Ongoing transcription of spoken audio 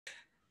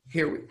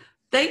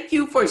Thank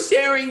you for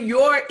sharing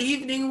your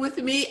evening with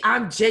me.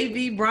 I'm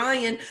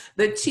Bryan,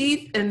 the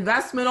Chief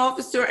Investment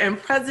Officer and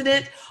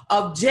President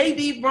of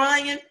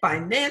Bryan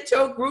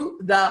Financial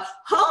Group, the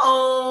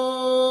home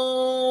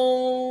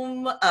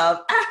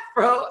of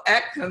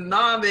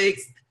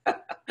AfroEconomics.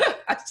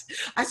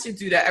 I should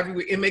do that every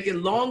week and make it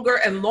longer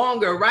and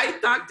longer, right,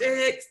 Dr.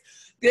 Hicks?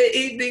 Good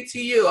evening to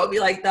you. I'll be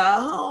like the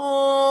home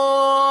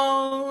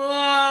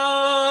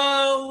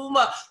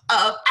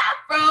of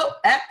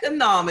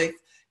AfroEconomics.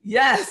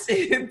 Yes,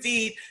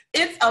 indeed.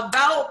 It's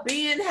about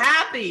being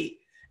happy.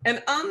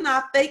 And I'm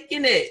not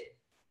faking it.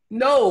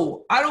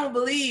 No, I don't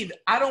believe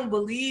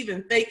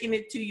in faking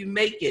it till you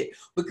make it,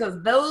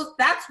 because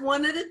that's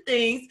one of the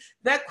things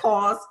that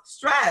cause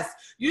stress.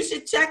 You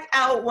should check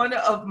out one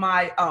of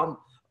my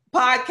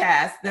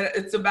podcasts that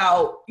it's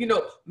about,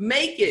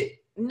 make it,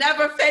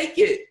 never fake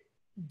it.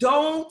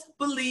 Don't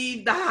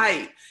believe the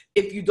hype.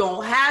 If you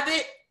don't have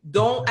it,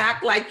 don't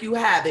act like you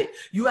have it.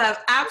 You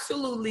have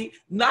absolutely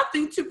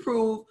nothing to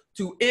prove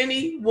to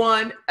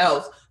anyone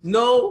else.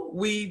 No,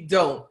 we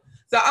don't.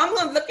 So I'm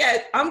gonna look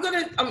at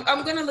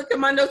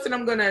my notes, and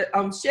I'm gonna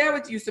share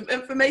with you some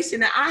information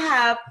that I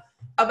have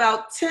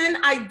about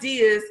 10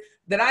 ideas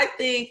that I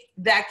think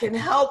that can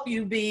help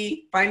you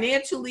be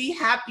financially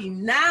happy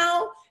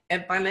now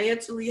and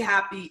financially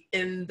happy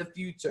in the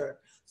future.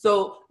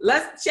 So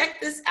let's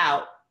check this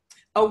out.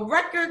 A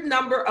record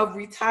number of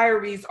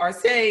retirees are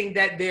saying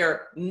that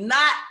they're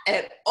not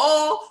at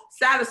all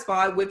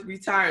satisfied with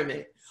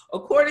retirement.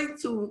 According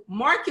to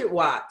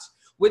MarketWatch,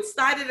 which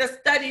cited a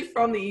study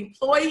from the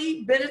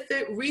Employee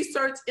Benefit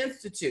Research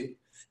Institute,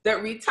 that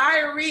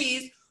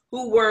retirees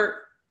who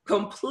were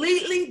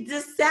completely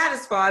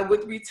dissatisfied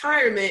with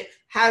retirement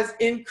has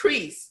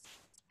increased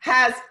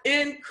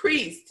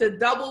to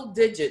double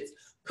digits,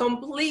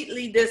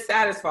 completely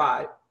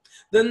dissatisfied.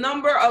 The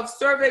number of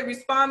survey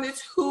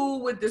respondents who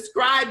would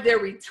describe their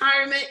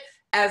retirement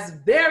as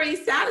very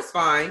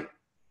satisfying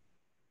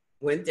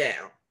went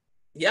down.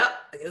 Yep,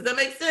 I guess that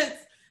makes sense.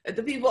 If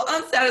the people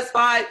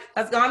unsatisfied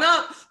has gone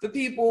up, the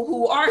people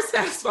who are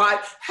satisfied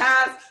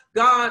has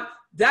gone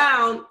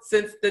down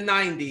since the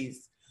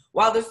 90s.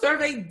 While the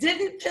survey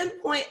didn't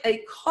pinpoint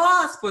a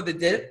cause for the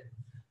dip,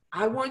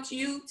 I want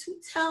you to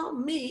tell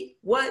me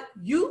what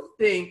you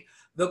think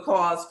the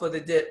cause for the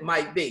dip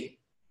might be.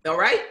 All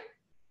right?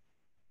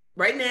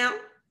 Right now,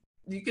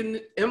 you can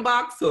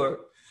inbox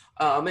or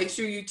make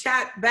sure you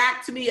chat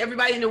back to me,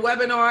 everybody in the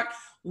webinar,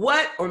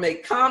 or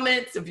make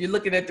comments if you're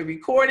looking at the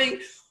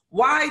recording.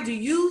 Why do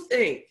you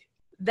think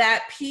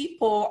that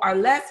people are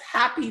less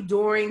happy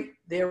during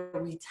their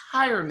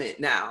retirement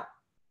now?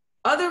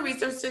 Other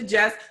research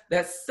suggests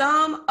that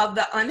some of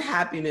the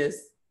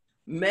unhappiness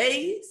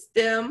may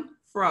stem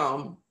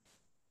from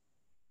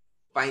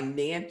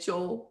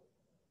financial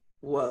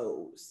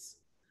woes.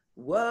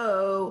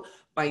 Whoa,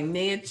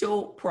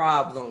 financial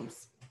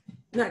problems.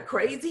 Isn't that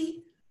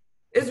crazy?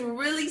 It's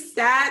really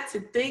sad to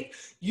think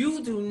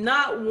you do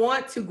not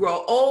want to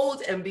grow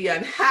old and be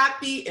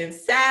unhappy and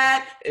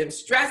sad and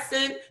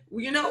stressing.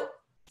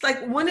 It's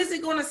like, when is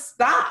it going to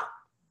stop?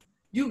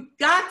 We've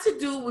got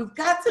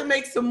to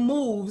make some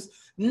moves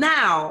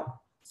now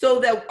so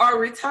that our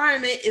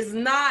retirement is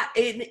not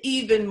an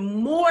even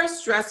more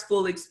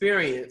stressful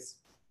experience.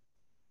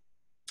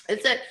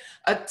 It said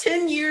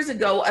 10 years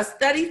ago, a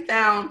study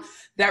found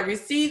that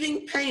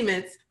receiving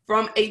payments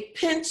from a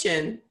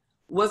pension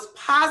was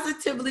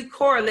positively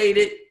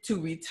correlated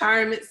to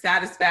retirement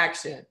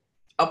satisfaction,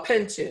 a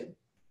pension.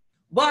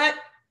 But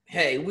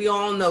hey, we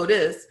all know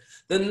this,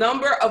 the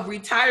number of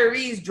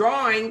retirees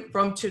drawing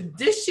from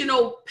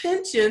traditional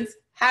pensions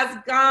has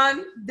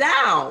gone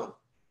down,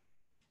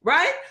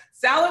 right?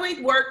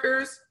 Salaried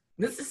workers,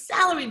 this is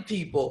salaried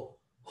people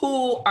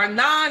who are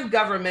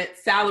non-government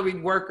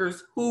salaried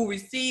workers who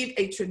receive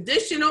a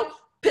traditional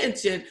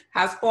pension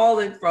has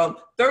fallen from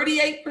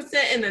 38%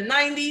 in the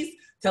 90s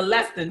to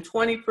less than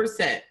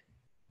 20%,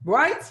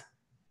 right?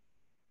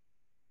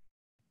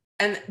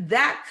 And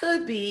that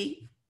could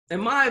be, in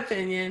my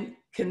opinion,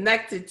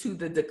 connected to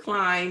the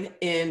decline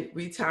in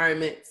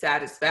retirement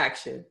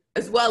satisfaction,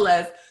 as well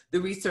as the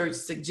research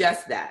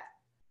suggests that.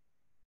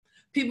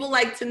 People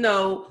like to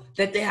know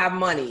that they have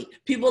money.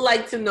 People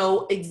like to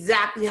know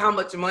exactly how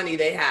much money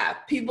they have.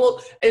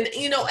 And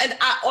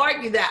I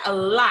argue that a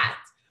lot,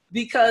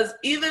 because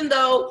even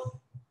though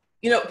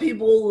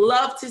people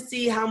love to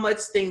see how much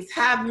things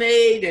have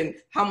made and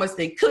how much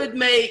they could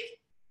make,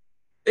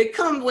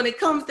 when it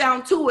comes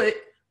down to it,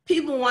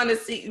 people want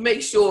to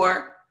make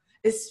sure,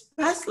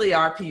 especially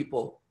our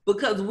people,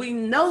 because we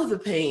know the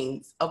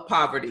pains of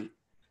poverty,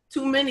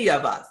 too many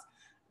of us,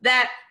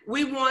 that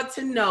we want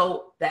to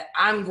know that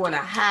I'm going to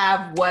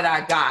have what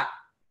I got.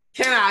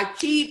 Can I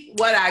keep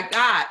what I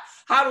got?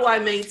 How do I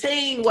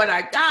maintain what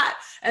I got?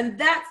 And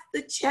that's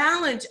the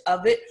challenge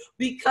of it,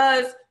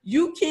 because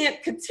you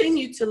can't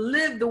continue to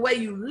live the way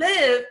you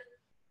live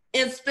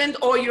and spend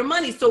all your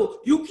money.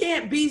 So you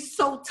can't be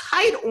so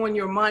tight on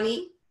your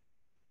money.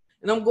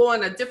 And I'm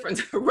going a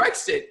different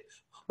direction.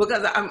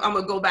 because I'm going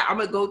to go back. I'm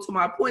going to go to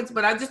my points,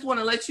 but I just want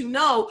to let you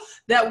know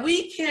that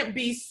we can't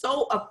be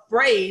so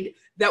afraid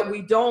that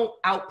we don't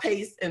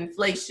outpace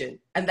inflation.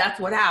 And that's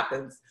what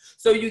happens.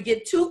 So you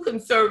get too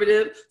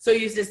conservative. So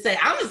you just say,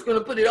 I'm just going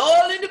to put it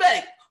all in the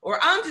bank, or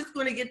I'm just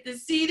going to get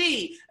this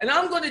CD and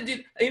I'm going to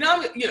do,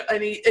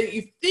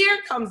 and fear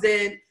comes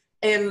in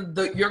and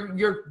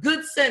your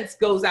good sense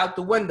goes out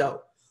the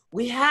window.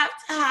 We have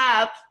to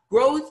have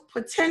growth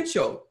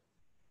potential.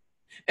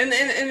 And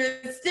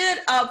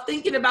instead of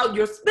thinking about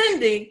your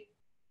spending,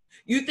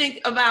 you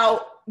think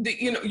about,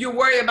 you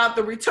worry about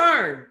the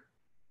return.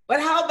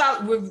 But how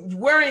about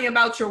worrying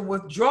about your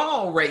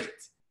withdrawal rate?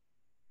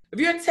 If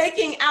you're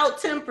taking out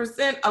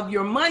 10% of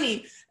your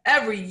money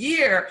every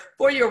year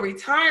for your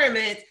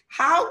retirement,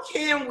 how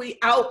can we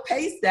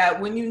outpace that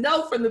when you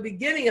know from the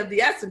beginning of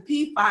the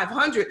S&P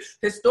 500,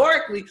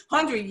 historically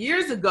 100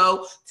 years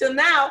ago till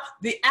now,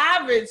 the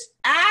average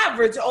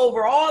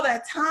over all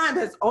that time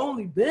has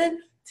only been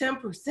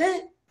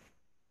 10%.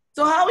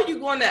 So how are you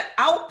going to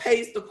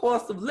outpace the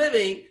cost of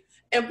living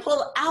and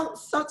pull out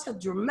such a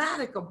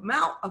dramatic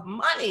amount of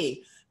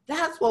money?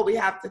 That's what we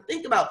have to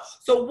think about.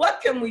 So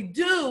what can we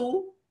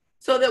do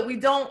so that we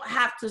don't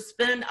have to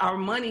spend our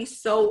money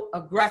so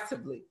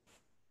aggressively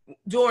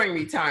during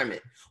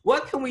retirement?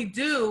 What can we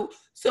do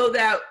so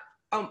that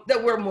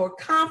that we're more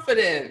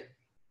confident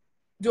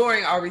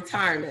during our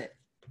retirement?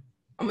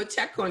 I'm gonna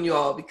check on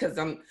y'all because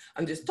I'm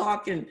just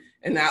talking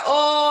and now,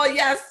 oh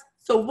yes.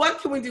 So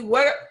what can we do?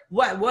 What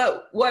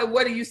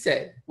do you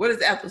say? What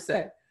does Ethel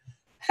say?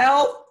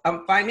 Health,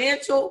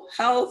 financial,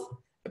 health,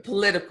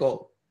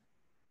 political,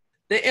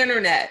 the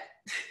internet.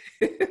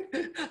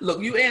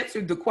 Look, you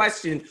answered the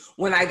question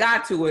when I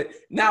got to it.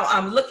 Now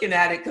I'm looking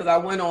at it because I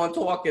went on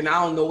talking.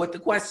 I don't know what the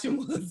question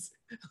was.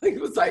 It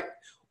was like,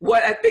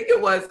 what I think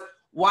it was,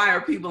 why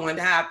are people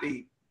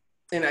unhappy?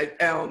 And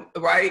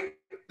right?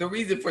 The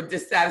reason for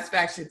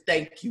dissatisfaction.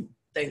 Thank you,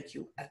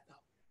 Ethel.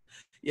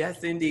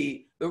 Yes,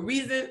 indeed. The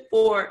reason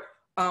for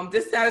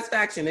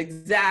dissatisfaction,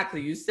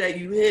 exactly. You said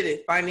you hit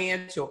it.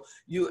 Financial.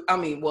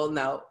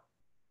 No,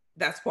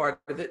 that's part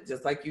of it.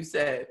 Just like you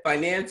said,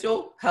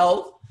 financial,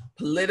 health,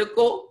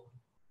 political.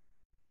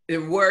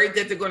 They're worried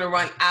that they're going to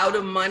run out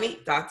of money.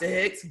 Dr.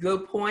 Hicks,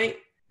 good point.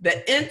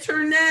 The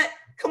internet.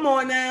 Come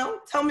on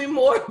now. Tell me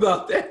more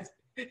about that.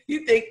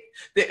 You think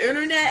the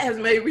internet has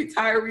made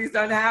retirees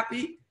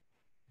unhappy?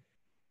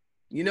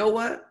 You know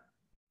what?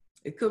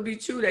 It could be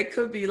true. They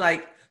could be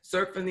like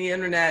surfing the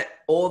internet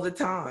all the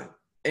time.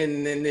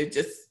 And then they're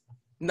just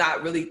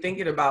not really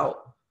thinking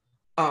about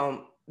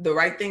the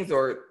right things,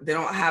 or they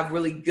don't have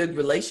really good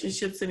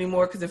relationships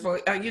anymore. Because if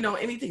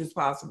anything is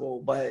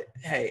possible, but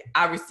hey,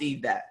 I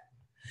received that.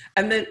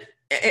 And then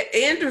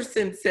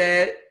Anderson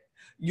said,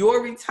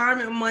 your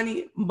retirement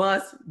money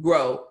must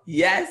grow.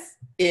 Yes,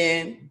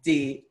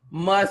 indeed,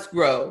 must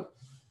grow.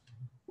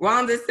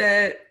 Rhonda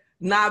said,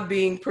 not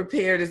being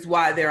prepared is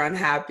why they're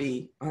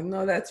unhappy. I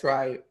know that's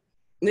right.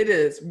 It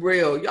is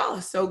real. Y'all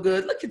are so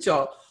good. Look at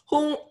y'all.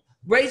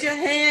 Raise your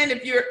hand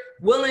if you're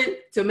willing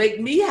to make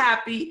me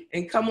happy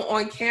and come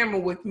on camera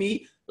with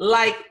me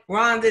like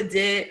Rhonda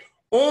did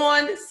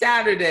on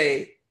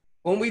Saturday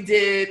when we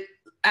did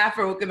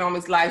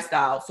AfroEconomics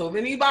Lifestyle. So if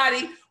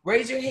anybody,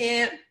 raise your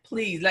hand,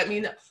 please let me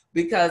know,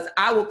 because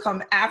I will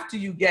come after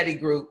you, Getty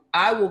Group.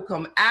 I will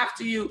come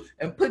after you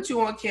and put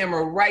you on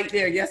camera right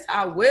there. Yes,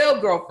 I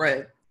will,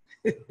 girlfriend.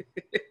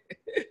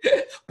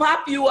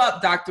 Pop you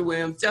up, Dr.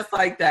 Williams, just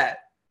like that.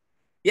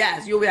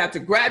 Yes, you'll have to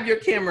grab your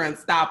camera and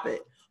stop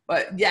it.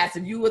 But yes,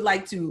 if you would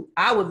like to,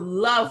 I would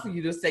love for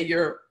you to say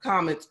your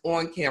comments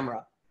on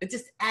camera. It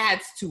just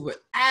adds to it,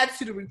 adds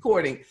to the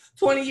recording.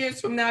 20 years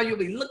from now, you'll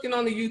be looking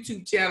on the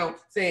YouTube channel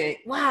saying,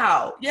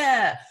 wow,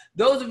 yeah.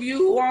 Those of you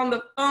who are on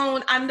the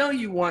phone, I know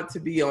you want to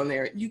be on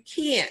there. You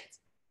can't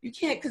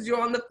because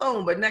you're on the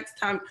phone. But next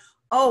time,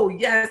 oh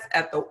yes,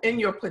 in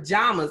your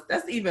pajamas,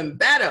 that's even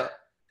better.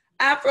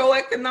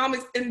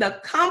 AfroEconomics in the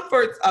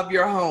comforts of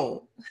your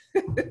home.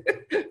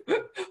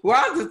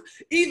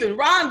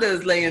 Rhonda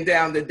is laying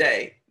down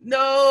today.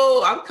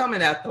 No, I'm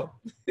coming at them.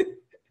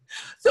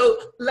 So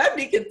let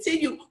me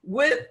continue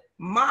with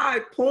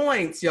my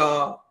points,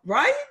 y'all.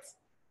 Right?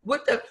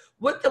 With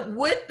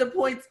the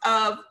points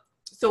of,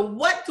 so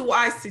what do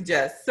I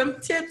suggest? Some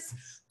tips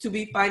to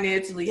be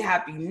financially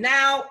happy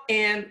now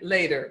and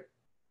later.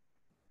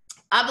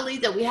 I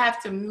believe that we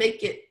have to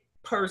make it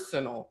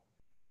personal.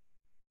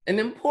 An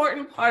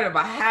important part of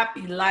a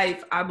happy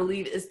life, I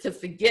believe, is to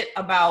forget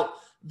about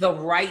the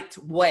right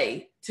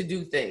way to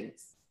do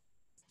things.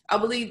 I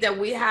believe that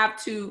we have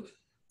to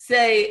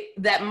say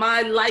that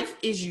my life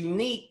is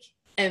unique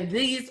and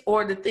these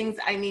are the things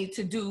I need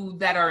to do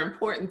that are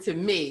important to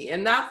me.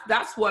 And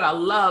that's what I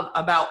love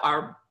about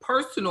our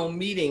personal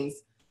meetings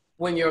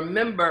when you're a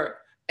member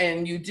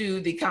and you do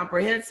the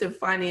comprehensive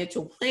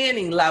financial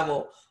planning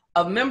level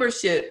of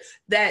membership,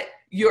 that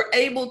you're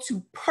able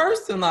to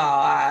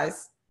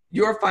personalize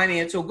your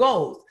financial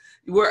goals.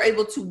 We're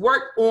able to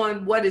work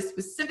on what is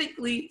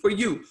specifically for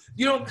you.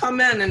 You don't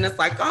come in and it's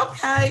like,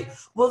 okay,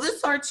 well, this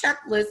is our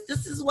checklist.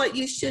 This is what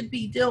you should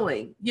be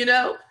doing.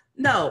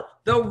 No,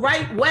 the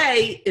right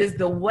way is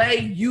the way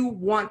you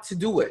want to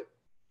do it.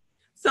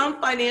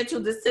 Some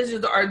financial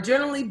decisions are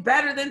generally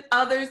better than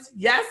others.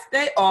 Yes,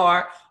 they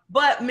are.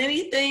 But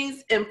many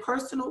things in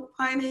personal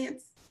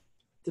finance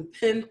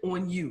depend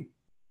on you.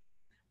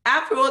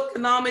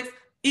 AfroEconomics,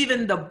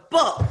 even the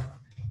book,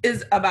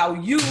 is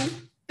about you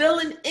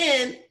filling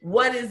in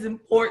what is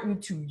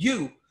important to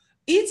you.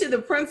 Each of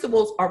the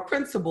principles are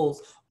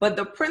principles, but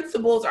the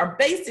principles are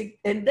basic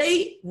and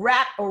they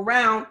wrap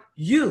around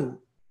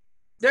you.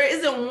 There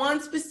isn't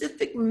one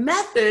specific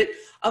method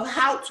of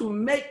how to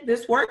make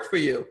this work for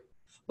you,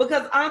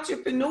 because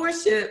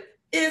entrepreneurship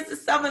is the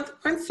seventh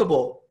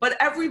principle, but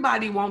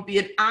everybody won't be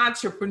an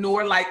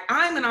entrepreneur. Like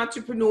I'm an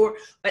entrepreneur,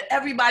 but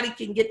everybody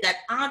can get that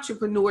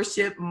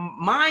entrepreneurship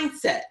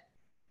mindset.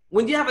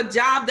 When you have a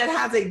job that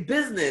has a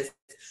business,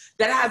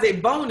 that has a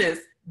bonus,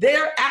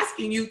 they're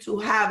asking you to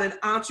have an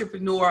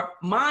entrepreneur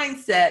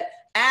mindset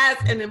as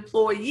an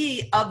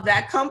employee of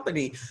that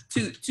company,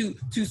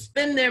 to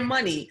spend their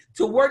money,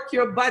 to work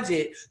your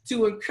budget,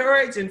 to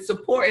encourage and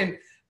support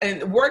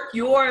and work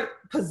your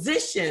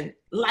position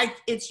like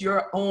it's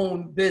your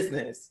own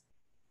business.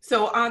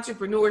 So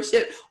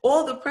entrepreneurship,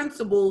 all the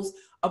principles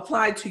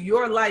apply to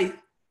your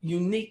life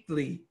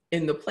uniquely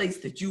in the place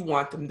that you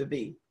want them to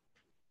be.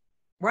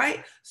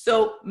 Right?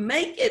 So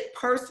make it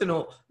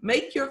personal.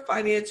 Make your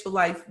financial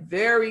life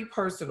very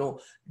personal.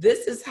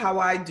 This is how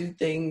I do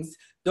things.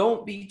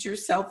 Don't beat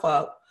yourself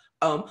up.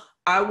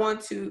 I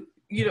want to,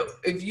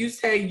 if you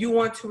say you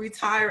want to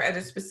retire at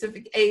a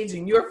specific age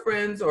and your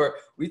friends are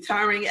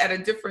retiring at a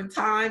different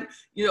time,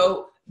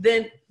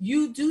 then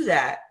you do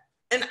that.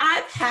 And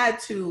I've had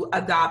to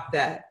adopt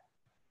that.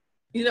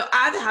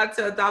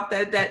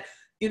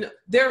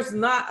 There's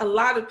not a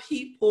lot of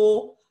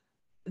people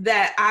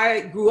that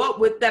I grew up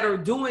with that are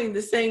doing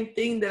the same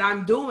thing that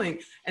I'm doing.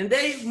 And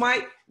they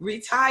might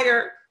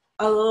retire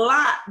a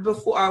lot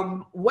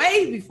before,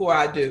 way before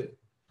I do.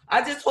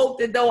 I just hope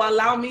that they'll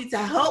allow me to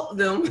help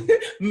them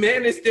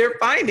manage their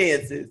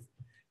finances.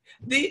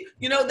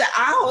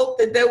 I hope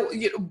that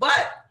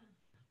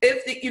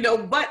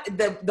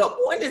the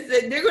point is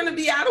that they're going to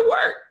be out of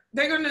work.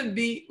 They're going to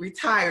be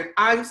retired.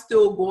 I'm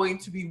still going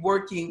to be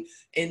working.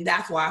 And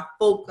that's why I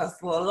focus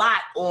a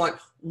lot on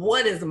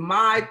what is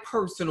my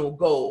personal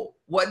goal?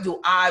 What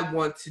do I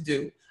want to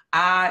do?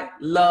 I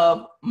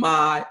love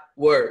my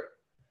work.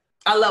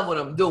 I love what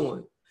I'm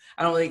doing.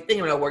 I don't really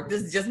think about work.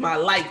 This is just my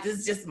life. This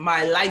is just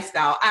my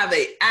lifestyle. I have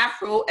an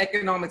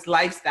AfroEconomics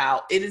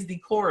lifestyle. It is the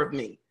core of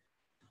me.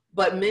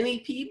 But many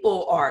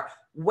people are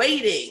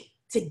waiting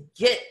to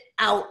get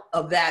out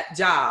of that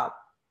job,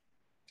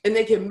 and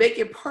they can make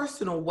it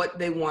personal what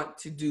they want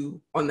to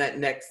do on that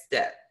next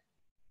step.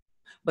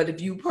 But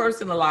if you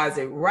personalize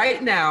it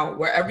right now,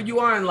 wherever you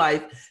are in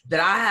life, that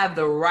I have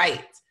the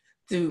right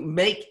to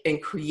make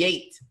and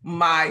create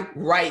my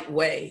right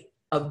way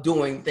of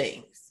doing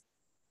things.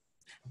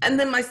 And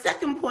then my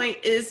second point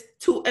is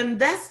to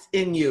invest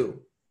in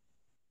you.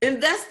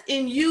 Invest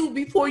in you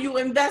before you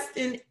invest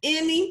in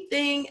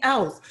anything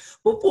else.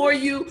 Before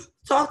you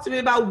talk to me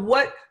about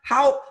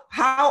how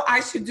I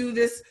should do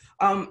this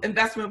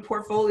investment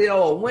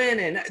portfolio or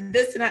when and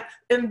this and that.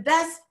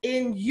 Invest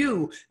in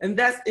you.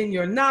 Invest in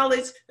your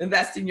knowledge.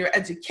 Invest in your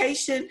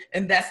education.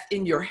 Invest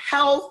in your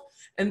health.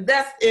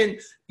 Invest in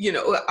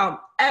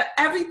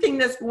everything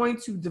that's going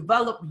to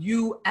develop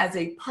you as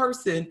a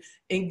person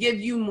and give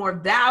you more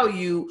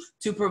value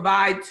to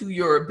provide to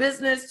your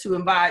business, to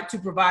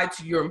provide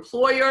to your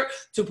employer,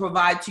 to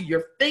provide to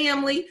your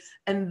family.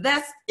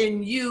 Invest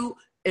in you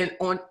and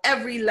on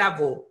every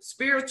level,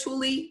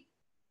 spiritually,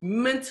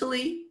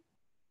 mentally,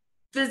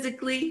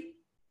 physically,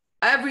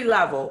 every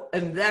level.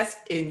 Invest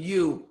in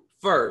you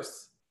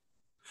first.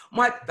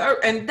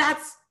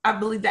 I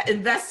believe that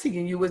investing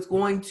in you is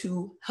going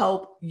to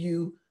help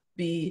you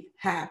be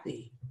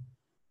happy.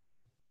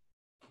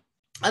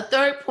 A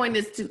third point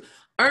is to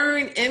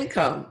earn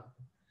income.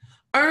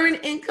 Earn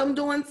income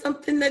doing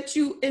something that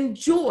you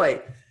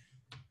enjoy.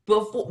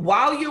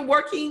 While you're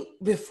working,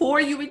 before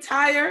you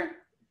retire,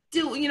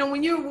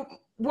 when you're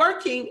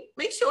working,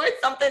 make sure it's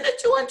something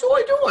that you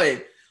enjoy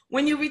doing.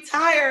 When you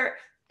retire,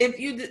 if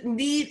you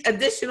need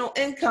additional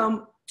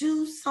income,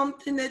 do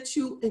something that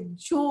you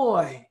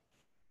enjoy.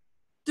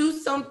 Do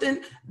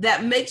something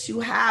that makes you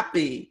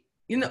happy.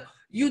 You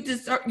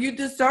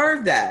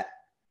deserve that.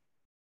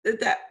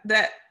 It's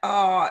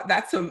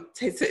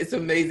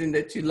amazing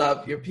that you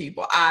love your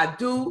people. I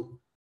do.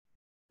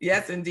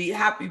 Yes, indeed.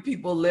 Happy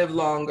people live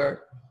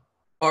longer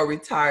or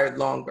retired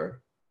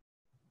longer.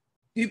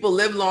 People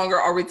live longer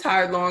or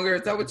retired longer.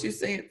 Is that what you're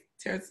saying,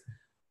 Terrence?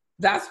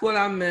 That's what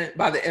I meant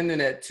by the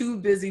internet. Too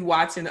busy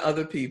watching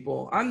other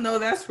people. I know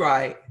that's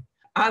right.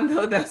 How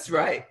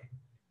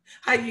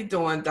you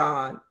doing,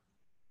 Don?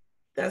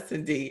 That's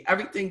indeed.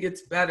 Everything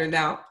gets better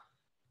now.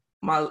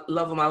 My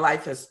love of my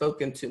life has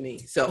spoken to me.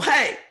 So,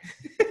 hey,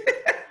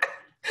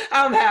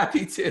 I'm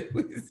happy too.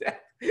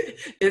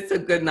 It's a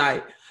good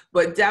night.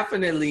 But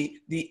definitely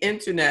the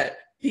internet,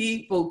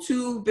 people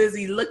too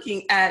busy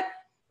looking at,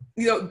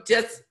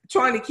 just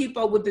trying to keep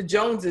up with the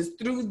Joneses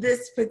through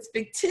this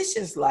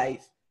fictitious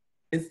life.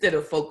 instead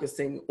of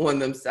focusing on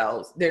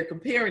themselves. They're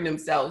comparing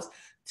themselves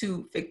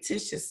to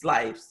fictitious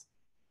lives.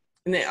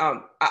 And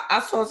then, I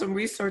saw some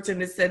research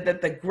and it said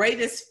that the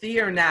greatest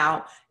fear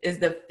now is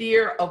the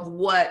fear of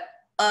what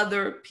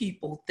other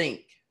people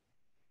think.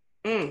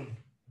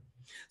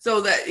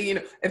 So that,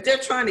 if they're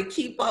trying to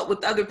keep up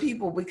with other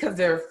people because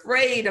they're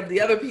afraid of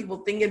the other people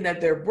thinking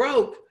that they're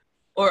broke,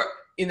 or,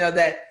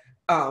 that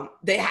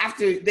they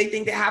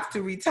think they have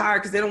to retire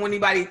because they don't want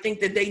anybody to think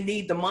that they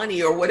need the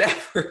money or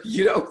whatever,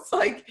 it's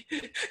like,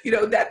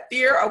 that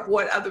fear of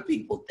what other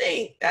people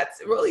think.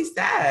 That's really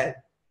sad.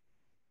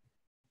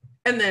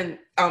 And then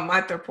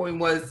my third point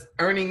was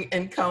earning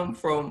income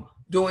from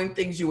doing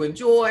things you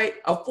enjoy.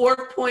 A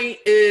fourth point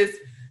is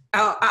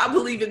I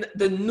believe in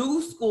the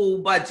new school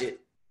budget.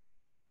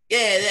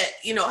 Yeah,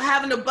 that,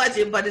 having a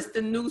budget, but it's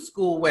the new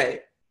school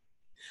way.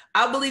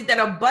 I believe that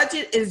a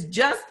budget is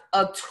just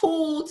a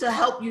tool to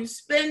help you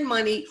spend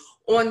money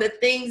on the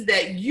things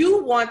that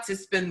you want to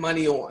spend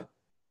money on.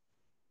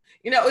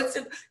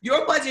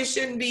 Your budget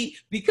shouldn't be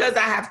because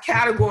I have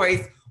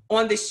categories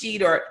on the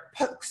sheet or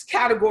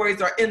categories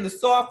are in the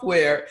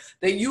software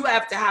that you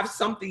have to have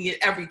something in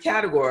every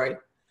category.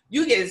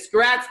 You get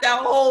scratched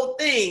that whole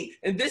thing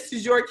and this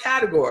is your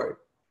category.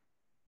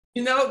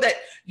 That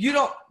you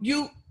don't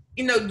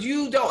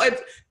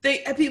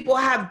think people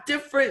have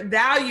different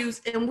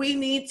values, and we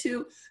need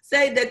to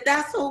say that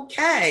that's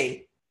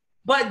okay.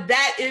 But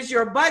that is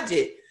your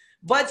budget.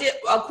 Budget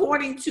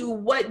according to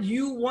what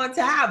you want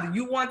to have.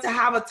 You want to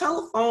have a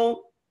telephone.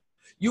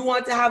 You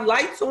want to have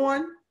lights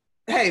on.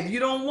 Hey, if you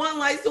don't want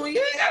lights on,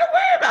 you ain't got to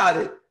worry about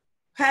it.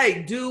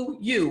 Hey, do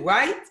you,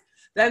 right?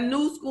 That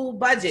new school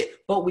budget,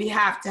 but we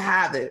have to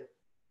have it.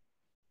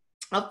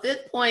 A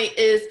fifth point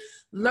is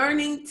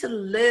learning to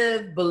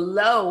live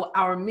below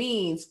our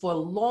means for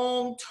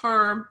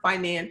long-term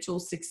financial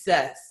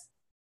success.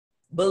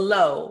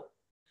 Below.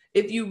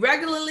 If you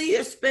regularly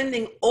are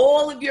spending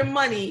all of your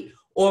money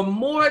or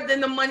more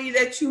than the money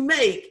that you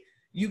make,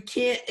 you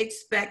can't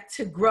expect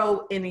to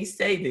grow any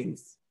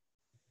savings.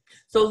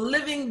 So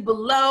living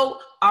below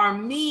our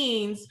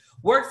means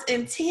works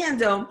in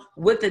tandem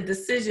with the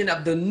decision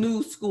of the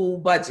new school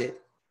budget.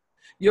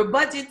 Your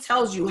budget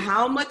tells you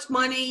how much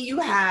money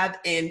you have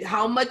and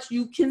how much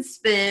you can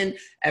spend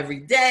every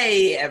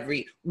day,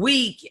 every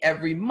week,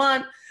 every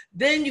month.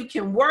 Then you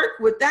can work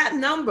with that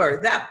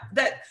number,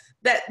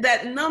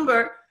 that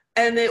number,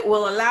 and it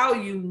will allow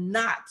you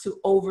not to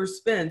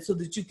overspend so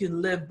that you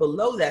can live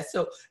below that.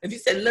 So if you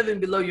said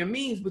living below your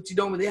means, but you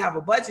don't really have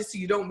a budget, so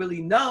you don't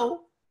really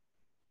know,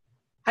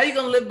 how are you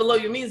going to live below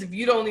your means if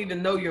you don't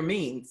even know your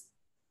means?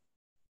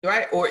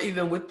 Right? Or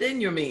even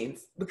within your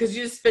means, because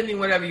you're spending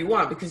whatever you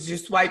want, because you're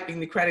swiping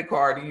the credit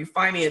card or you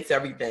finance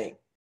everything.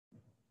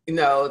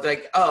 It's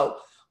like, oh,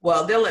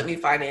 well, they'll let me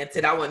finance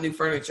it. I want new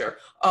furniture.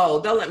 Oh,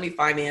 they'll let me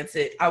finance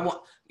it. I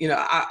want,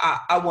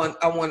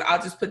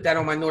 I'll just put that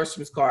on my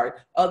Nordstrom's card.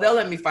 Oh, they'll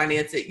let me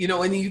finance it.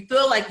 And you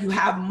feel like you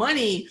have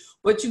money,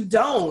 but you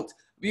don't.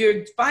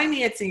 You're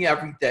financing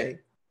everything.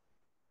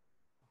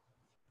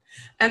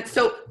 And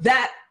so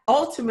that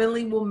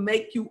ultimately will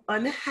make you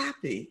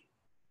unhappy.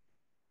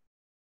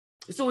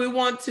 So we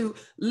want to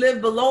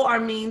live below our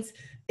means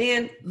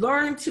and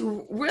learn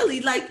to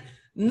really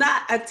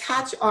not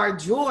attach our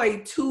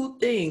joy to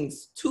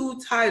things, to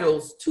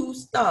titles, to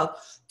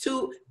stuff,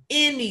 to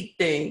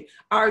anything.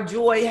 Our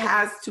joy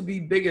has to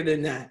be bigger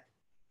than that.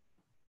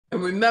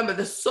 And remember,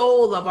 the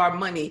soul of our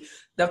money,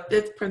 the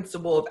fifth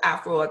principle of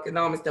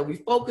AfroEconomics that we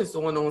focus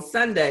on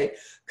Sunday,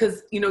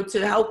 because,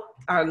 to help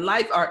our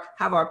life,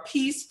 have our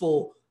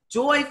peaceful,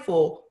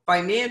 joyful,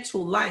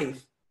 financial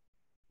life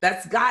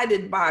that's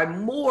guided by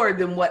more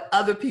than what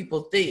other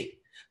people think,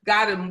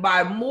 guided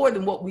by more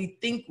than what we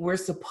think we're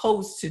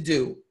supposed to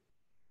do.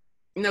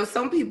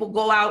 Some people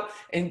go out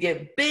and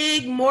get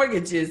big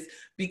mortgages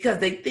because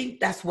they think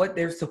that's what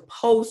they're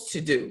supposed to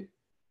do.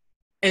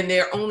 And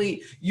they're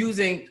only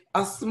using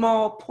a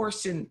small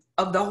portion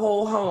of the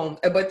whole home,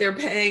 but they're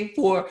paying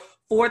for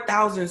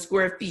 4,000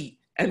 square feet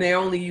and they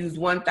only use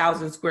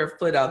 1,000 square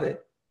foot of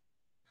it.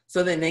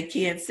 So then they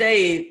can't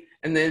save.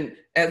 And then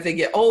as they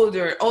get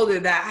older and older,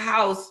 that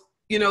house,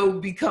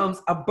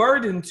 becomes a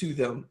burden to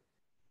them.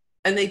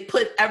 And they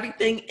put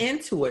everything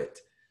into it.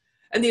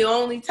 And the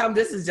only time,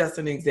 this is just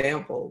an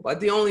example, but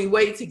the only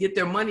way to get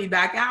their money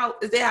back out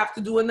is they have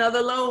to do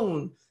another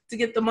loan to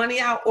get the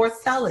money out or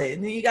sell it.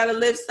 And then you got to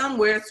live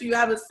somewhere. So you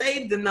haven't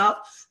saved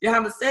enough. You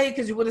haven't saved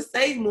because you would have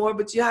saved more,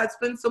 but you had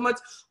spent so much,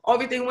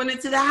 everything went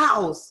into the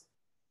house.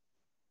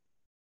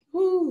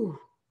 Whew,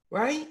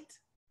 right?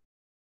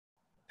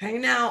 Pay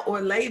now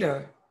or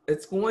later.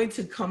 It's going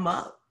to come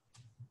up.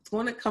 It's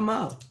going to come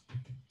up.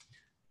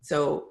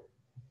 So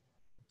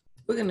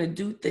we're going to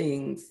do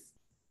things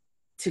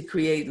to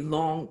create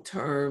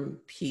long-term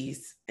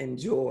peace and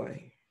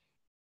joy,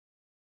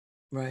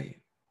 right?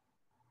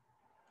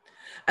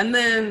 And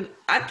then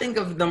I think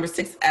of number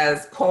 6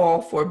 as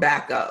call for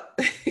backup,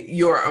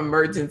 your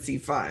emergency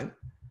fund.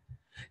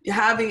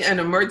 Having an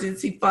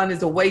emergency fund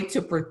is a way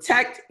to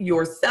protect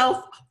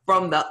yourself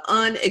from the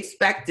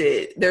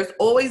unexpected. There's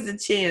always a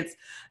chance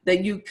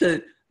that you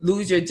could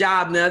lose your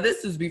job. Now,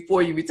 this is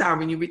before you retire.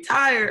 When you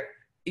retire,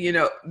 you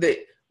know,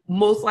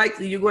 most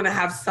likely you're going to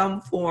have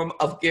some form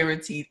of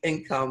guaranteed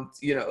income,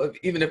 you know,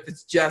 even if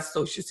it's just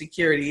Social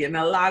Security. And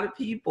a lot of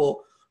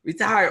people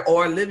retire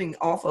or are living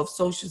off of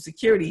Social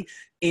Security.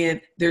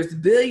 And there's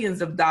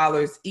billions of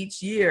dollars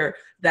each year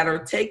that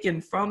are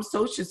taken from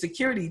Social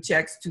Security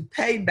checks to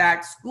pay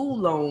back school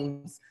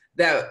loans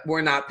that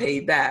were not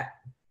paid back.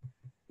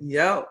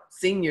 Yep,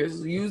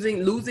 seniors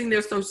losing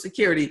their Social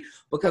Security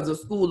because of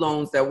school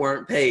loans that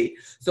weren't paid.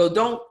 So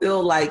don't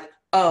feel like,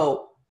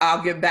 oh,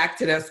 I'll get back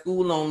to that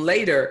school loan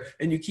later,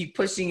 and you keep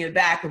pushing it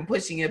back and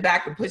pushing it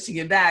back and pushing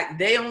it back.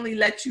 They only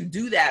let you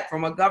do that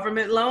from a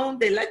government loan.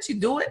 They let you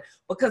do it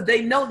because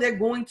they know they're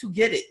going to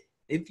get it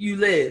if you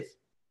live.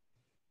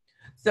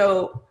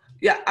 So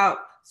yeah,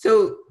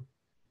 so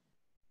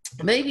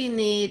maybe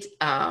need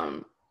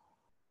to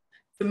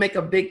make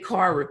a big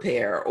car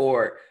repair,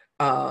 or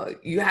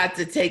you had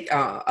to take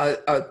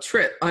a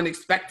trip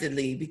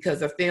unexpectedly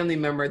because a family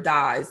member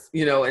dies,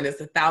 you know, and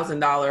it's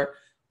 $1,000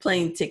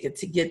 plane ticket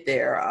to get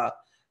there.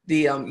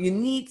 You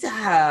need to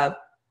have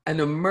an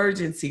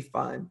emergency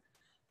fund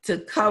to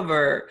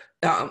cover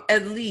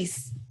at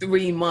least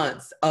 3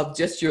 months of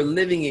just your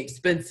living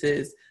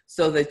expenses,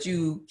 so that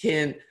you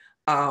can,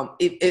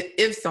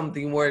 if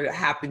something were to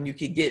happen, you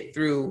could get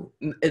through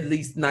at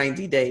least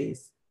 90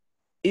 days.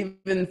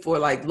 Even for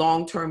like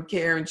long-term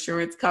care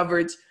insurance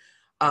coverage,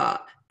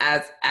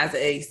 as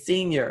a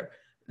senior,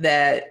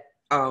 that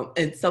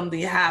and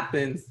something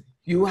happens,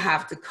 you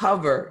have to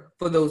cover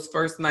for those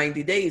first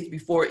 90 days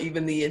before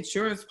even the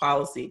insurance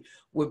policy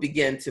would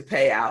begin to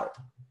pay out.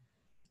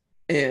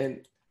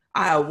 And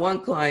I had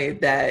one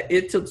client that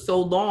it took so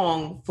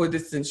long for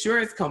this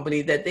insurance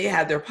company that they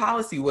had their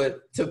policy with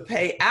to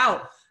pay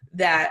out,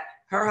 that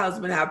her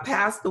husband had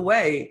passed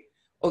away,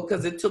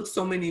 because it took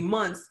so many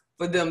months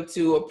for them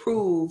to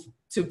approve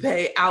to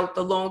pay out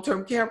the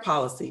long-term care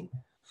policy.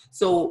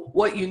 So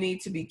what you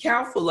need to be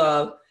careful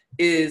of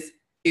is,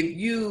 if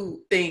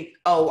you think,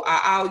 oh,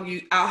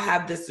 I'll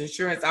have this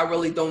insurance, I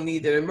really don't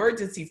need an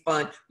emergency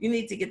fund, you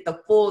need to get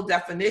the full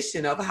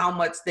definition of how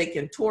much they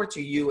can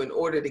torture you in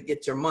order to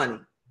get your money.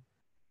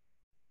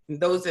 And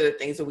those are the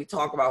things that we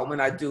talk about when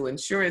I do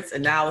insurance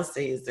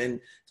analyses and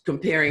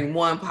comparing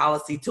one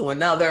policy to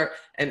another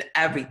and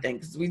everything,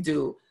 because we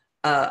do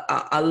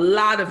a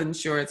lot of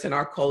insurance in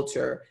our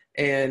culture,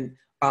 and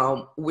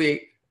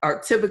we are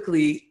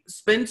typically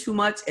spend too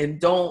much and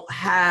don't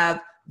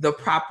have the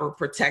proper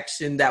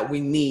protection that we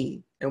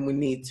need, and we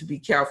need to be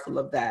careful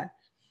of that.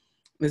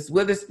 Ms.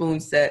 Witherspoon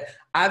said,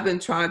 I've been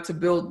trying to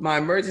build my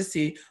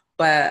emergency,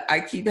 but I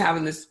keep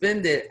having to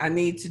spend it. I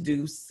need to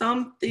do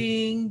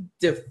something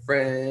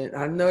different.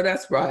 I know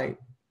that's right.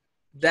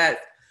 That's,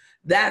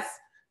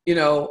 you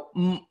know,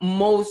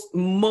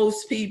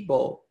 most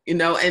people, you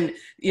know, and,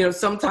 you know,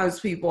 sometimes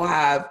people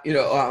have, you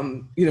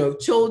know,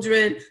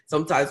 children.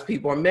 Sometimes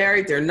people are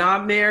married, they're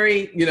not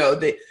married. You know,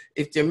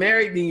 if you're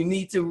married, then you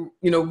need to,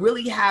 you know,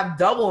 really have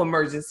double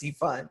emergency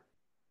fund,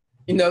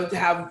 you know, to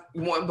have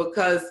one,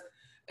 because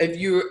if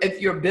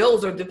your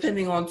bills are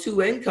depending on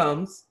two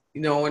incomes, you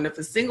know, and if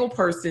a single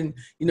person,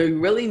 you know, you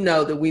really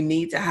know that we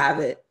need to have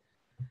it.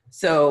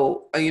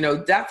 So, you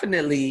know,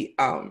 definitely,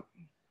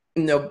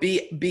 you know,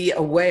 be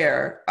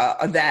aware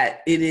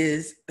that it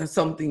is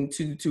something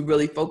to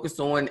really focus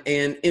on.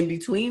 And in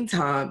between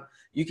time,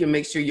 you can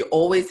make sure you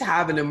always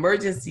have an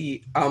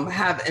emergency,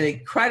 have a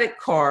credit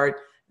card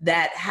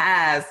that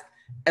has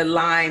a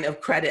line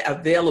of credit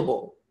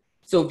available.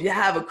 So if you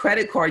have a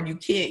credit card, you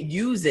can't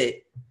use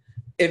it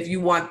if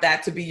you want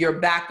that to be your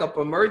backup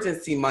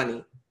emergency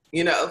money,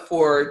 you know,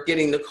 for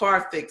getting the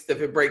car fixed. If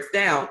it breaks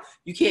down,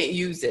 you can't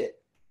use it.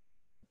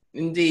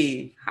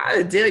 Indeed.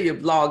 How dare you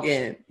log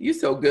in? You're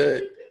so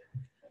good.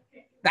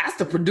 That's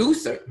the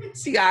producer.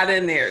 She got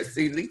in there.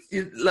 See,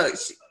 look,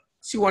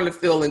 she wanted to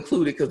feel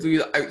included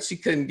because she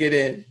couldn't get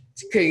in.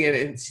 She couldn't get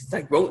in. She's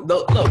like, wrote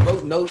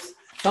notes.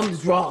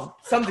 Something's wrong.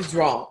 Something's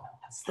wrong.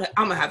 Like,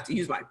 I'm going to have to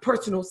use my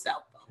personal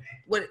cell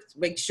phone.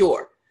 Make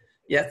sure.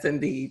 Yes,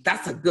 indeed.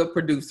 That's a good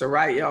producer,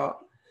 right, y'all?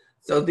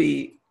 So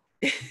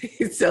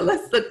so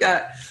let's look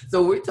at,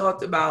 so we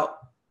talked about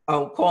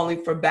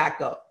calling for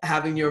backup,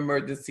 having your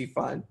emergency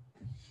fund.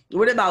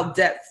 What about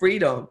debt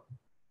freedom?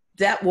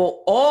 Debt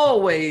will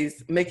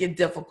always make it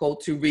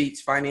difficult to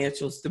reach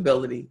financial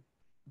stability.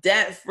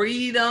 Debt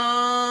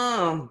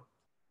freedom.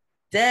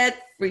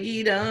 Debt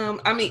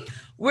freedom. I mean,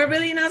 we're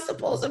really not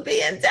supposed to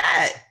be in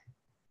debt.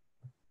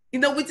 You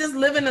know, we just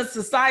live in a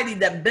society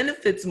that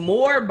benefits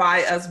more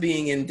by us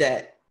being in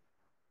debt.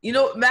 You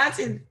know,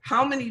 imagine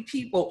how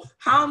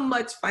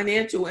much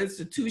financial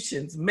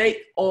institutions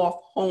make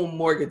off home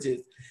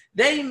mortgages.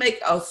 They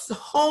make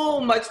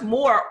so much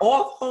more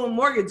off home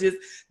mortgages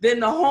than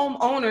the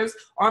homeowners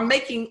are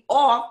making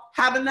off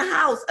having the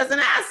house as an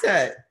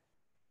asset.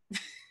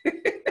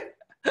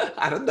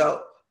 I don't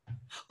know,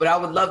 but I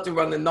would love to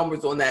run the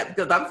numbers on that,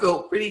 because I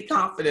feel pretty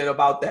confident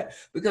about that,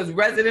 because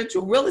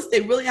residential real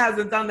estate really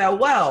hasn't done that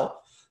well.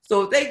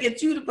 So if they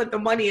get you to put the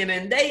money in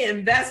and they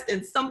invest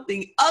in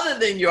something other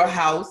than your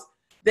house,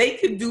 they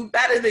could do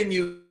better than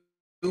you.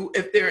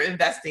 if they're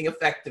investing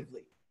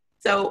effectively.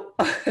 So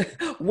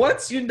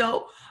once you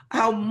know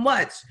how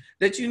much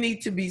that you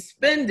need to be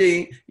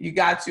spending, you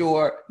got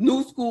your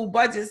new school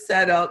budget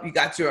set up, you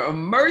got your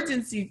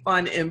emergency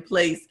fund in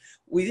place,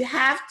 we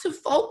have to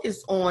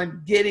focus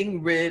on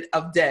getting rid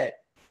of debt,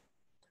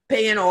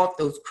 paying off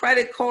those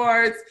credit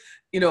cards,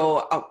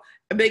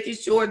 making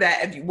sure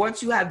that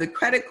once you have the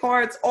credit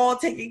cards all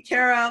taken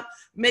care of,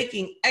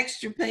 making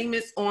extra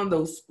payments on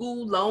those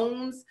school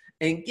loans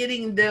and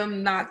getting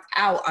them knocked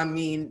out. I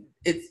mean,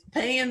 it's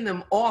paying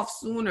them off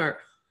sooner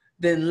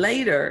than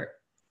later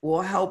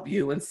will help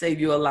you and save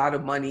you a lot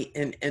of money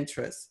in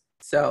interest.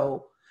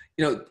 So,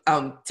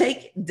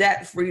 take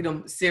debt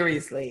freedom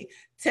seriously.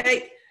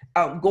 Take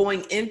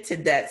going into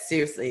debt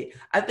seriously.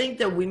 I think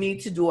that we need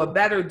to do a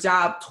better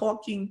job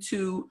talking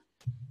to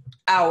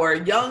our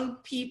young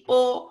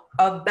people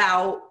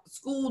about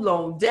school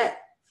loan debt.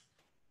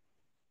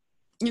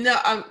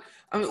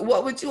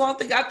 What would you all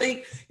think? I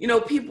think,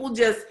 people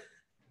just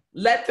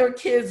let their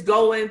kids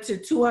go into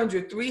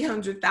 $200,000,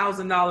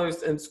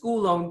 $300,000 in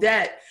school loan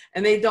debt,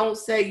 and they don't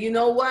say, you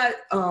know what,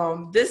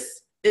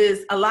 this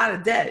is a lot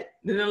of debt.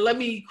 Let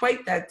me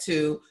equate that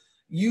to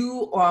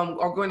you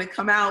are going to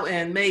come out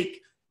and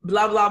make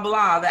blah, blah,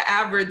 blah. The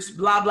average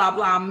blah, blah,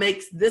 blah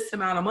makes this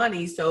amount of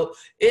money. So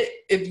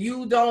if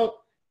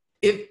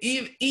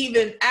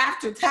even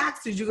after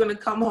taxes, you're going to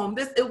come home,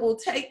 it will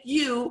take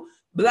you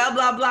blah,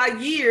 blah, blah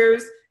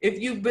years if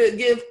you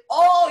give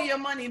all your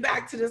money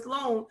back to this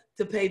loan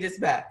to pay this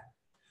back.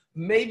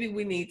 Maybe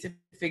we need to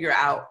figure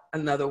out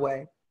another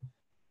way.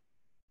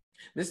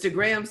 Mr.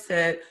 Graham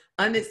said,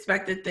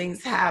 unexpected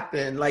things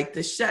happen, like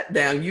the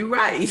shutdown. You're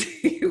right.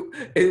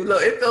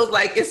 It feels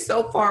like it's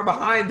so far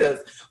behind us,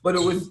 but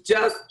it was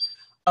just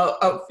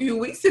a few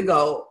weeks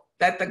ago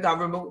that the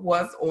government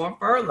was on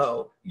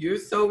furlough. You're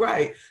so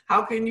right.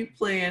 How can you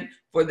plan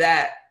for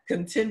that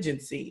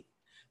contingency?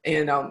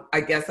 And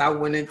I guess I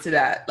went into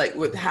that, like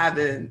with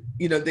having,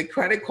 the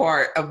credit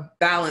card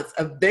balance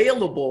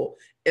available,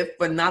 if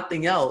for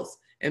nothing else,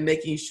 and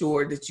making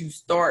sure that you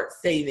start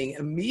saving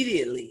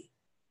immediately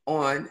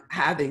on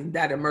having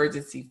that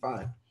emergency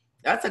fund.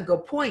 That's a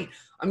good point.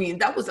 I mean,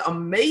 that was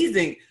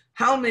amazing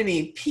how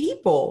many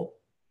people,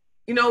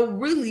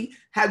 really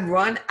had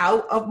run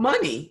out of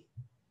money.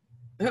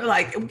 They're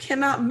like, we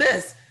cannot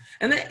miss.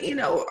 And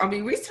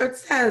then, research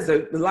says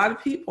a lot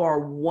of people are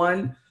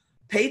one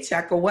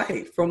paycheck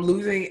away from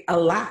losing a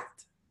lot.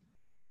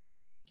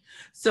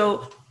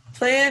 So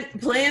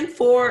plan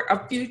for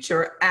a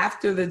future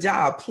after the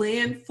job.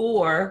 Plan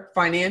for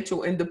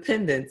financial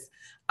independence.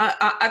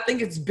 I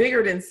think it's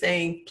bigger than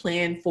saying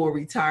plan for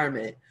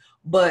retirement,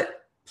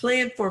 but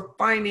plan for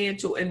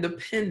financial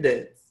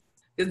independence.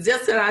 It's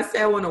just that I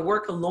say I want to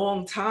work a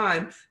long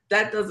time.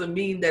 That doesn't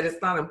mean that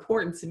it's not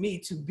important to me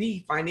to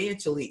be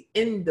financially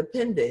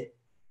independent.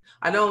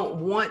 I don't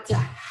want to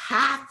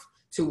have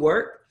to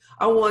work.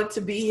 I want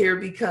to be here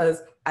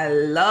because I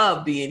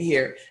love being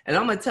here. And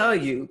I'm going to tell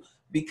you,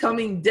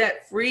 becoming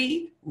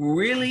debt-free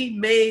really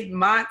made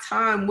my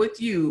time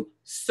with you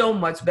so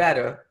much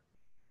better.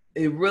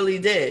 It really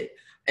did.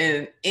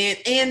 And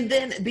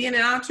then being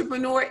an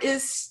entrepreneur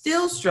is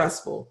still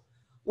stressful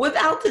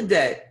without the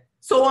debt.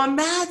 So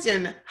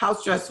imagine how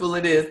stressful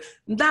it is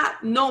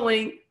not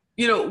knowing,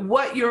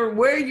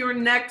 where your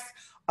next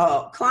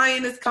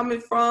client is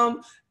coming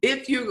from.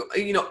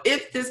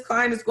 If this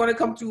client is going to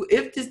come through,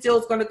 if this deal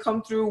is going to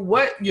come through,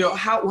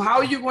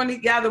 how you're going to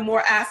gather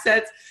more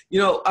assets,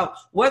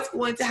 what's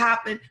going to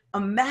happen.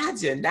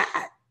 Imagine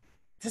that.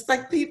 Just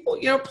like people,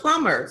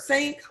 plumber,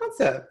 same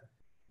concept.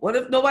 What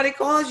if nobody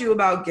calls you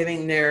about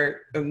getting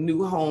their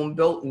new home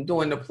built and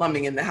doing the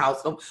plumbing in the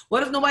house?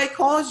 What if nobody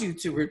calls you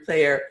to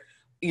repair,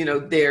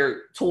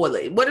 their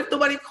toilet? What if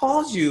nobody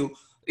calls you,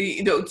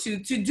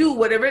 to do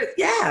whatever?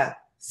 Yeah.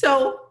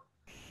 So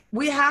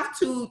we have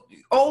to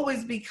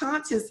always be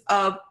conscious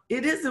of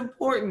it is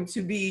important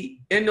to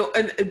be and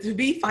to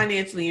be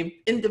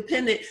financially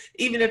independent.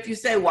 Even if you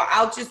say, well,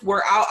 I'll just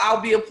work,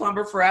 I'll be a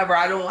plumber forever.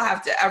 I don't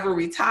have to ever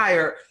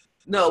retire.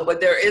 No,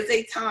 but there is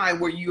a time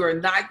where you are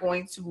not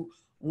going to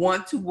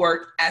want to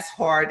work as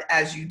hard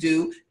as you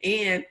do,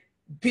 and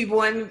people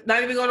are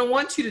not even going to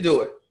want you to do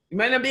it. You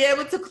might not be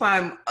able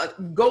to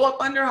go up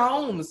under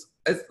homes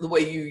as the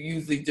way you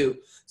usually do.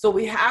 So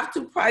we have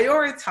to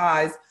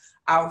prioritize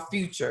our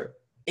future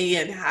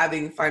and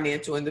having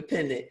financial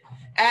independence.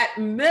 At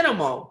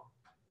minimum,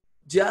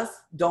 just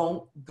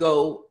don't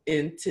go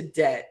into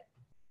debt.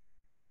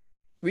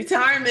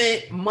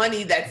 Retirement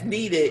money that's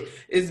needed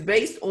is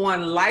based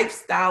on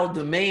lifestyle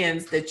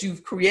demands that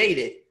you've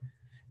created.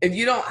 If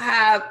you don't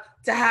have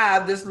to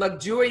have this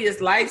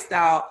luxurious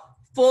lifestyle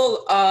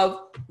full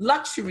of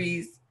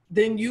luxuries,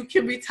 then you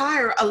can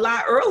retire a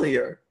lot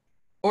earlier,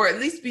 or at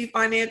least be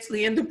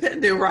financially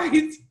independent,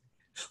 right?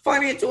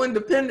 Financial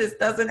independence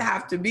doesn't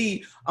have to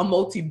be a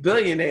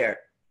multi-billionaire,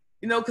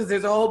 because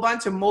there's a whole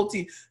bunch of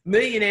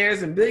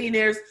multi-millionaires and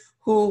billionaires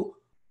who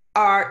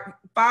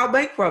file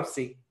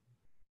bankruptcy.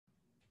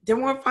 They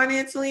weren't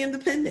financially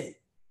independent.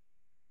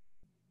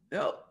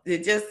 No, they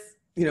just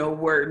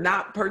were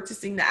not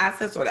purchasing the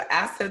assets, or the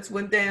assets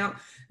went down.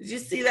 Did you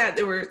see that?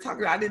 They were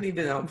talking, I didn't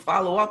even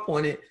follow up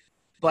on it,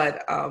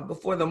 but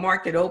before the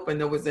market opened,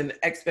 there was an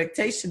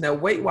expectation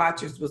that Weight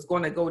Watchers was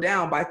going to go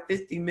down by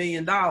 $50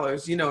 million,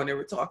 and they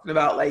were talking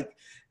about like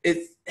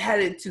it's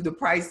headed to the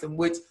price in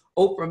which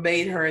Oprah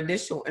made her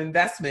initial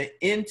investment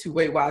into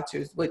Weight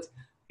Watchers, which,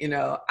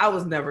 I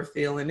was never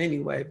feeling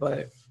anyway,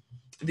 but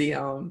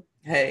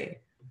hey,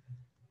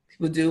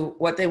 people do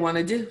what they want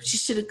to do. She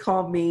should have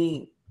called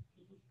me.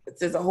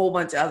 There's a whole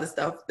bunch of other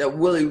stuff that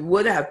really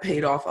would have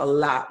paid off a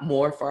lot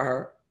more for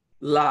her,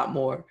 a lot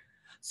more.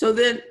 So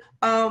then,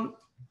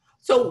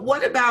 so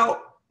what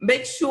about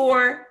make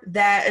sure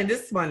that, and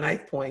this is my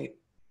ninth point,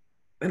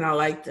 and I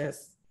like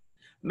this,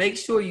 make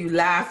sure you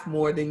laugh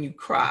more than you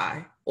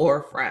cry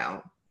or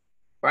frown,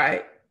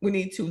 right? We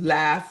need to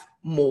laugh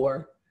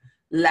more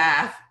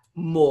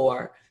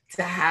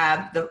to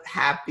have the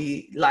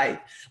happy life.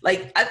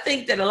 Like, I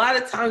think that a lot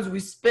of times we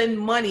spend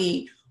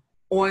money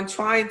on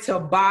trying to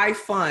buy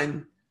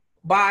fun,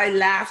 buy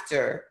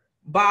laughter,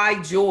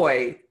 buy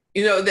joy,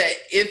 that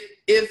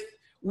if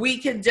we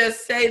can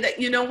just say that,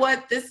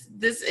 what,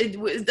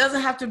 it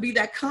doesn't have to be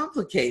that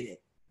complicated.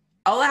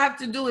 All I have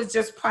to do is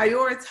just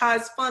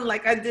prioritize fun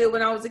like I did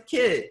when I was a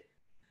kid.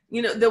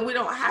 That we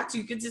don't have to.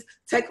 You can just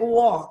take a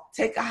walk,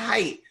 take a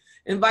hike,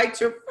 invite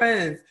your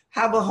friends,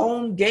 have a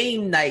home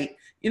game night,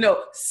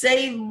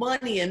 save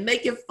money and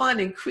make it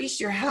fun, increase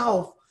your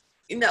health,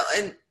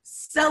 and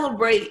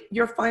celebrate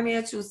your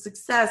financial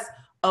success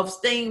of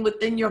staying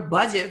within your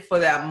budget for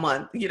that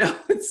month,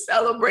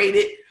 celebrate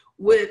it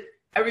with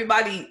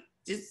everybody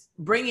just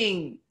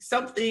bringing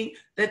something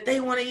that they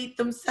want to eat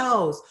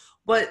themselves.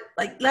 But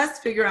let's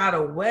figure out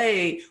a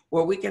way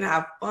where we can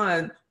have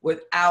fun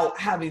without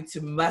having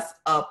to mess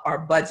up our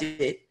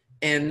budget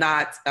and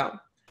not,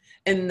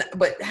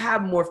 but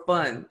have more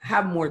fun,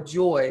 have more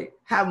joy,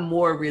 have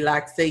more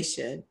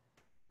relaxation,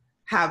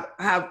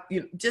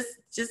 just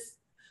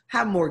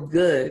have more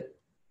good.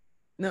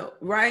 No,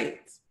 right?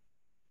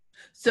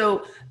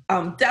 So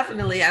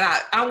definitely, and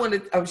I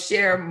want to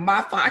share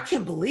my fun. I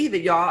can't believe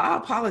it, y'all. I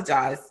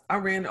apologize. I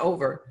ran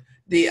over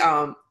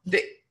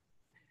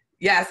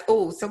yes.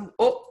 I'm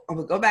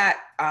gonna go back.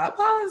 I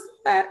apologize for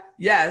that.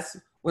 Yes,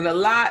 when a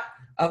lot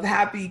of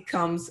happy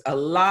comes a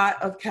lot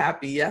of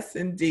happy. Yes,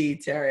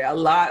 indeed, Terry. A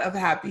lot of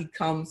happy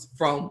comes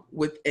from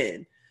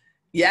within.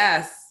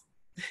 Yes.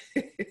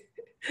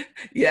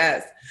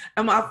 Yes.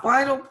 And my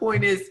final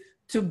point is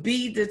to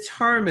be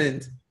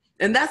determined.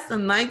 And that's the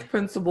ninth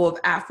principle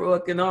of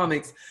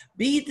AfroEconomics.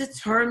 Be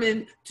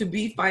determined to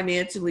be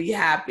financially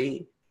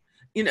happy.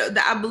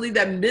 I believe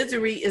that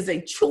misery is a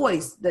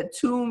choice that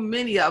too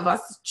many of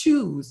us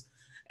choose.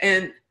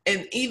 And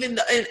I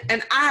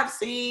have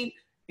seen,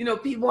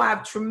 people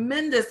have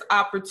tremendous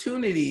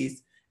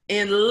opportunities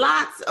and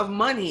lots of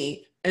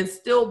money and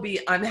still be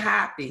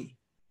unhappy.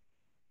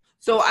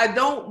 So I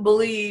don't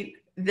believe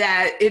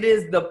that it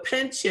is the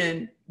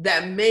pension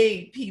that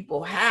made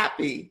people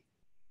happy.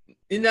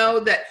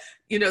 That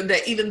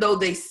even though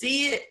they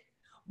see it,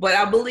 but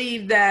I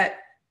believe that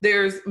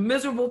there's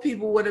miserable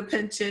people with a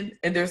pension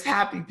and there's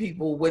happy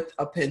people with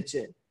a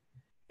pension.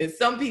 And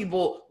some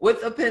people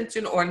with a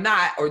pension or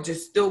not are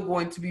just still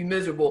going to be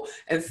miserable.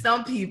 And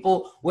some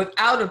people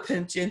without a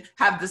pension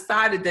have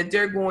decided that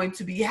they're going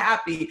to be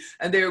happy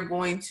and they're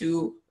going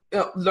to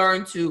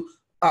learn to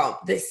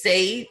they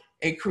save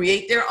and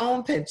create their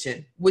own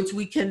pension, which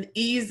we can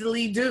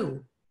easily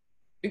do.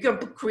 We can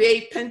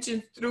create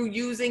pensions through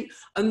using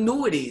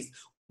annuities.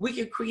 We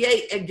can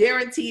create a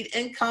guaranteed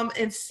income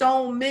in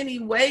so many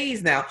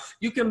ways now.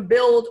 You can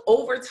build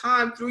over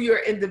time through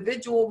your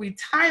individual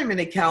retirement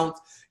accounts,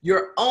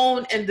 your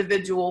own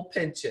individual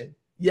pension.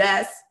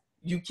 Yes,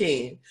 you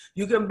can.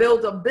 You can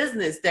build a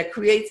business that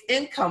creates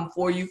income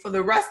for you for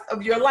the rest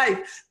of your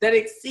life that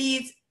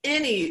exceeds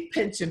any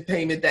pension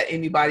payment that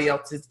anybody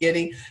else is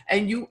getting,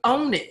 and you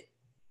own it.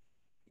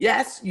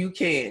 Yes, you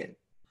can.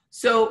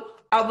 So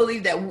I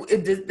believe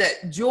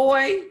that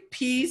joy,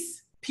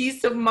 peace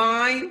of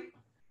mind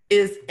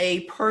is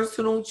a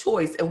personal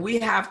choice, and we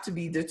have to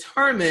be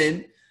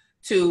determined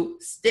to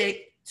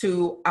stick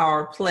to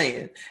our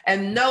plan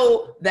and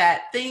know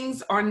that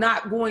things are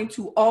not going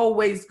to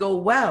always go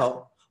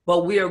well,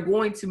 but we are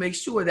going to make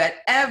sure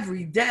that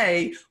every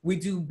day we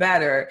do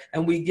better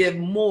and we give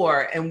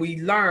more and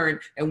we learn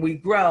and we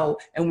grow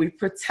and we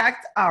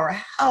protect our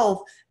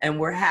health, and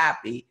we're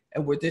happy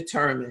and we're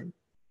determined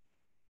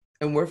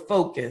and we're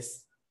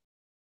focused.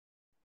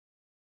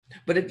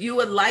 But if you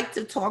would like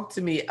to talk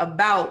to me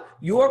about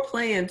your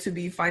plan to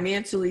be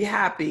financially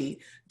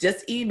happy,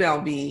 just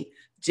email me,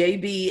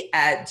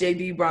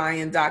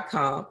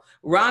 jb@jbbryan.com.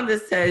 Rhonda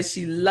says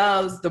she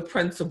loves the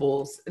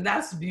principles, and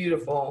that's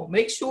beautiful.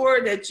 Make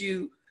sure that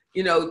you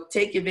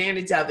take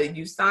advantage of it.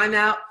 You sign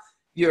up,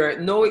 you're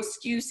No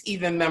Excuse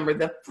Even member,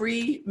 the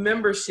free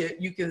membership.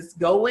 You can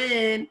go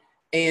in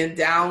and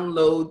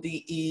download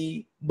the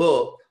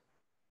e-book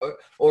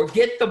or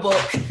get the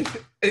book,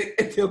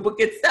 the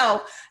book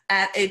itself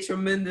at a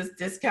tremendous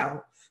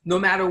discount, no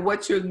matter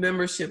what your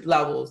membership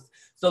levels.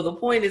 So the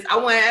point is, I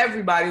want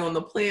everybody on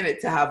the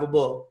planet to have a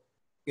book,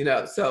 you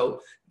know.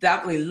 So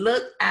definitely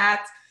look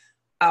at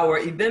our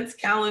events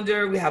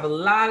calendar. We have a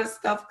lot of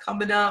stuff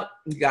coming up.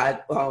 We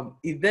got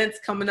events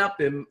coming up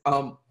in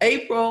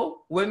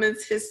April,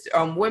 women's history,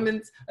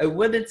 women's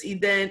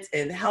event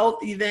and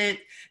health event,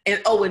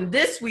 and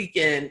this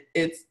weekend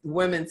it's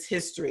women's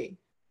history.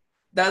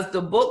 Does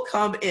the book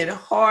come in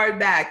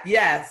hardback?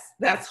 Yes,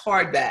 that's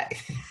hardback.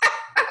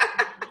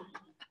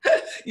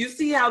 You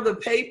see how the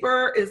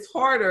paper is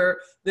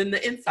harder than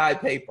the inside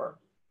paper.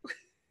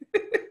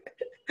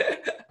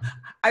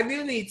 I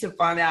do need to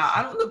find out.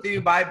 I don't know if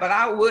anybody, but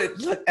I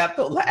would look at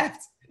the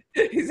last.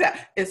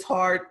 It's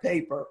hard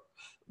paper,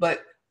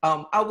 but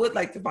I would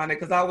like to find it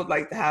because I would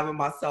like to have it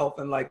myself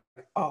in like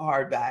a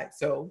hardback.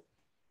 So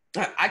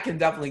I can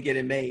definitely get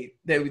it made.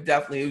 They would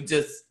definitely, it would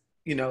just,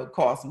 you know,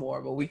 cost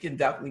more, but we can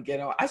definitely get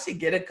on. I should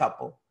get a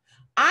couple.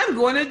 I'm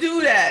going to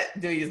do that.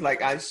 Delia's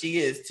like, she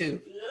is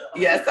too.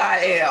 Yes, I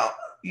am.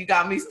 You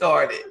got me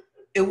started.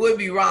 It would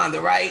be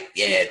Rhonda, right?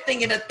 Yeah,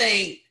 thinking a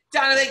thing,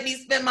 trying to make me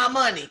spend my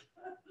money.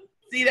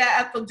 See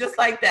that? I feel just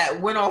like that.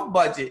 Went off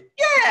budget.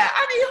 Yeah,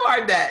 I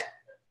need hardback.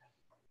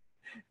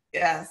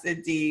 Yes,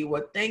 indeed.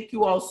 Well, thank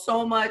you all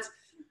so much.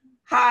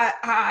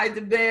 Hi,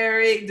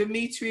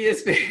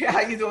 Demetrius.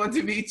 How you doing,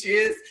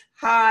 Demetrius?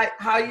 Hi,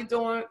 how you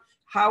doing?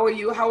 How are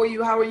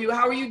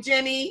you,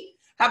 Jenny?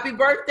 Happy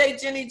birthday,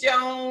 Jenny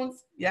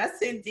Jones.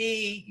 Yes,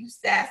 indeed. You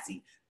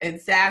sassy. And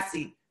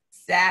sassy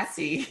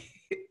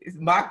is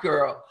my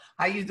girl.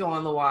 How you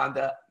doing,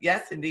 Lawanda?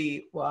 Yes,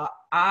 indeed. Well,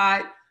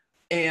 I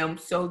am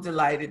so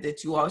delighted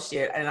that you all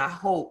shared, and I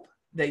hope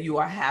that you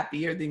are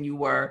happier than you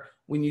were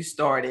when you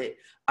started.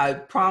 I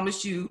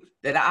promise you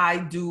that I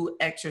do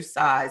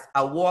exercise.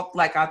 I walk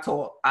like I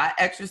talk. I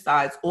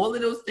exercise. All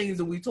of those things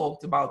that we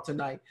talked about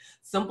tonight,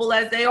 simple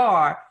as they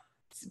are,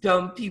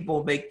 some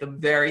people make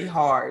them very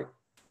hard.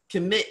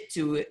 Commit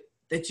to it,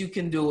 that you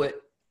can do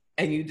it,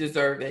 and you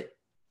deserve it.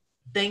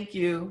 Thank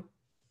you.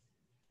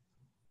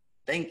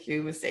 Thank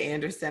you, Mr.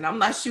 Anderson. I'm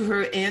not sure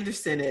who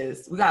Anderson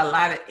is. We got a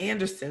lot of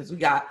Andersons. We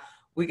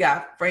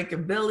got Frank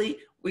and Billy.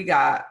 We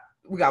got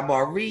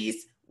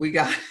Maurice. We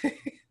got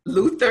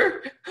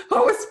Luther.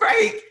 Oh, it's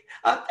Frank.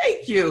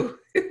 Thank you.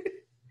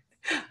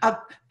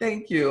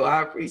 Thank you.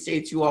 I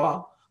appreciate you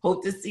all.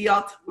 Hope to see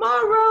y'all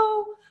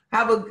tomorrow.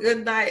 Have a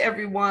good night,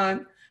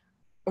 everyone.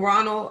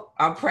 Ronald,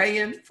 I'm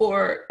praying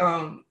for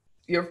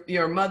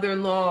your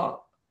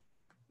mother-in-law,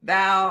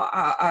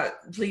 Val.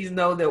 Please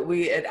know that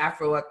we at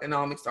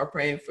AfroEconomics are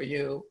praying for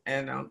you,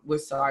 and we're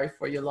sorry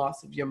for your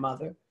loss of your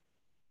mother.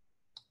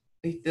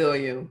 We feel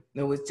you.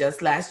 It was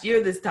just last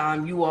year this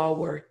time you all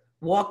were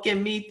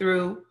walking me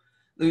through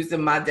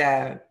losing my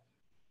dad.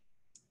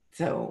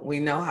 So we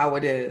know how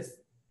it is.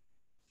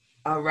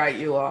 All right,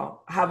 you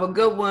all. Have a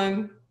good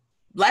one.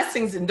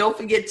 Blessings, and don't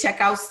forget, check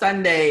out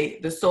Sunday,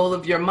 The Soul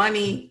of Your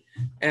Money.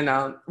 And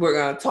we're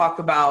going to talk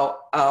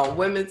about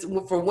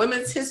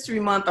Women's History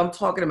Month. I'm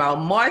talking about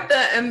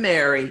Martha and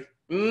Mary.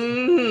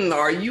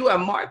 Are you a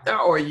Martha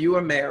or are you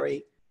a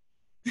Mary?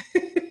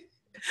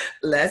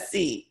 Let's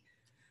see.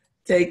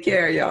 Take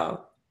care,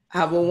 y'all.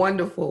 Have a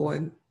wonderful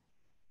one.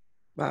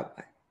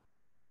 Bye-bye.